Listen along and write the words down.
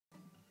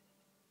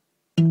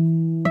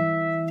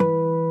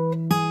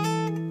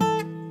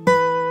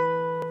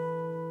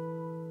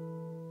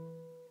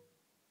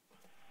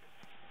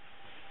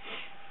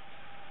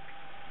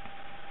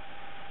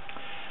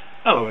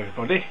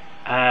everybody.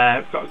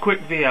 I've got a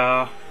quick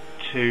VR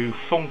to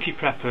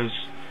FunkyPrepper's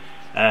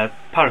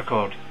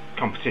paracord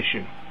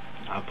competition.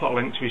 I'll put a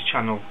link to his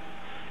channel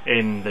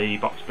in the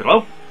box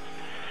below.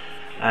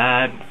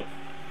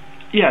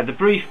 Yeah, the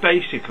brief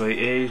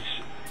basically is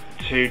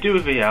to do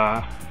a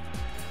VR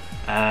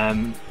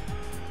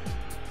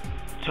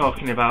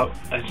talking about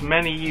as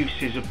many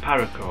uses of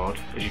paracord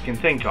as you can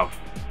think of.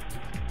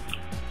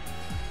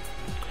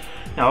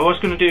 Now, I was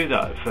going to do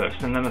that at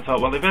first, and then I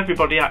thought, well, if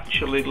everybody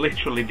actually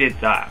literally did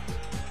that,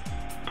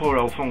 poor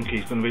old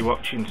Funky's going to be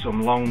watching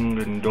some long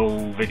and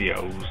dull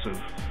videos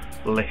of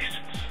lists.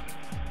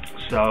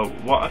 So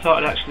what I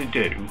thought I'd actually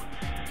do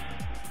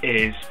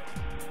is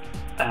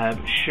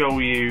show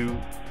you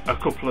a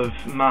couple of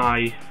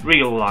my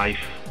real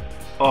life,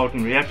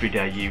 ordinary,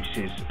 everyday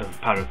uses of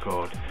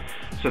paracord.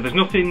 So there's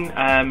nothing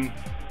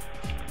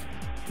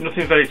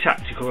very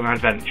tactical and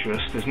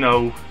adventurous. There's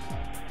no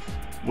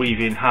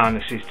weaving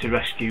harnesses to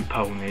rescue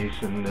ponies,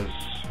 and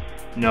there's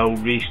no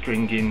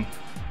restringing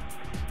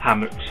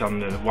hammocks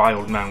on the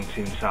wild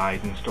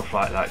mountainside and stuff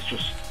like that. It's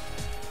just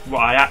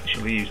what I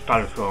actually use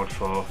paracord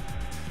for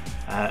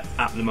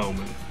at the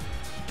moment.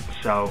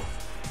 So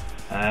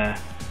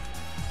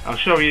I'll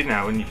show you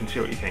now and you can see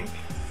what you think.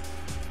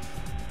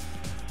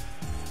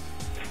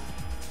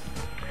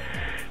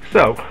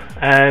 So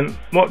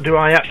what do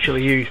I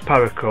actually use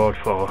paracord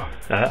for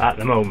at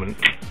the moment?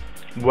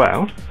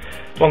 Well,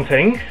 one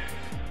thing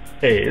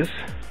is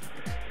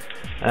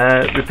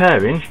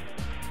repairing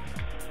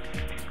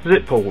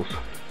zip pulls.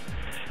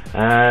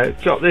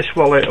 Got this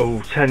wallet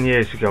 10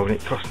 years ago and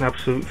it cost an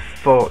absolute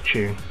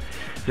fortune.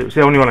 It was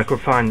the only one I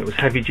could find that was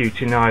heavy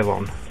duty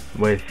nylon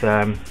with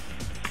a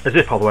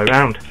zip all the way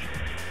around.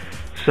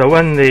 So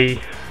when the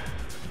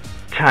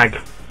tag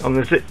on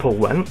the zip pull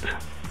went,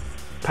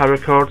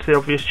 paracord's the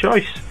obvious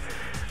choice.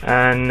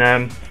 And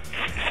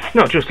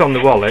not just on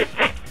the wallet,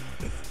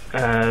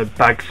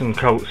 bags and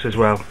coats as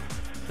well.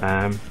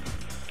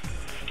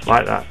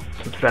 Like that,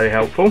 it's very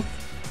helpful.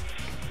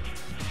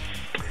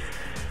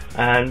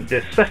 And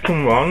the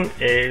second one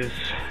is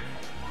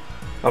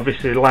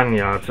obviously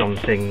lanyards on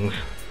things.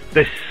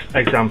 This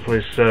example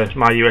is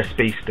my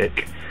USB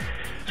stick.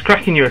 It's a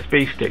cracking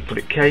USB stick, but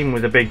it came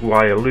with a big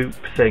wire loop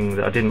thing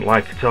that I didn't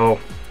like at all.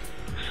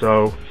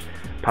 So,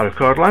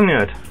 paracord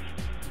lanyard.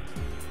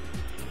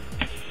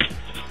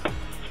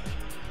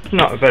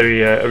 Not a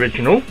very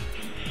original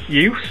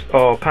use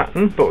or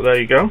pattern, but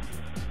there you go.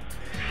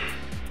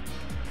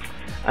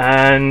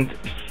 And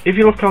if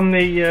you look on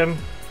the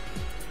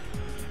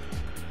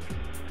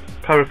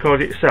paracord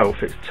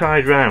itself, it's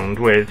tied round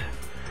with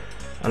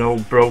an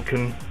old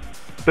broken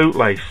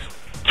bootlace,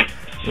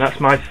 and that's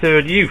my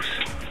third use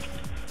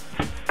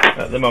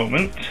at the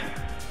moment.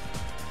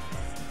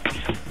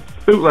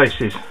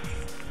 Bootlaces.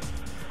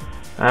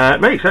 It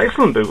makes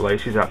excellent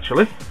bootlaces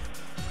actually.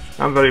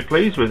 I'm very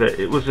pleased with it.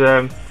 It was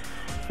a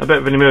bit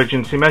of an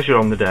emergency measure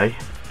on the day,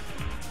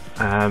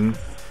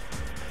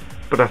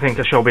 but I think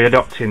I shall be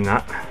adopting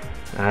that.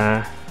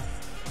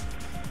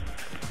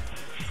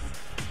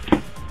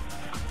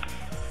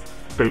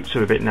 Boots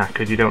are a bit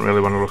knackered, you don't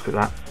really want to look at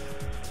that.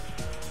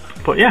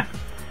 But yeah,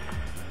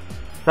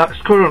 that's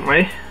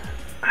currently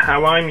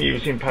how I'm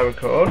using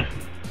paracord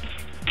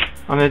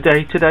on a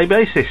day-to-day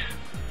basis.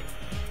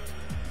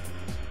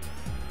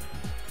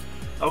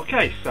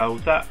 Okay, so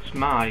that's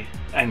my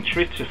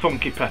entry to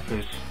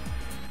FunkyPrepper's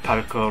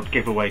paracord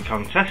giveaway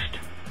contest.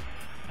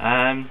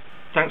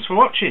 Thanks for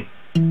watching.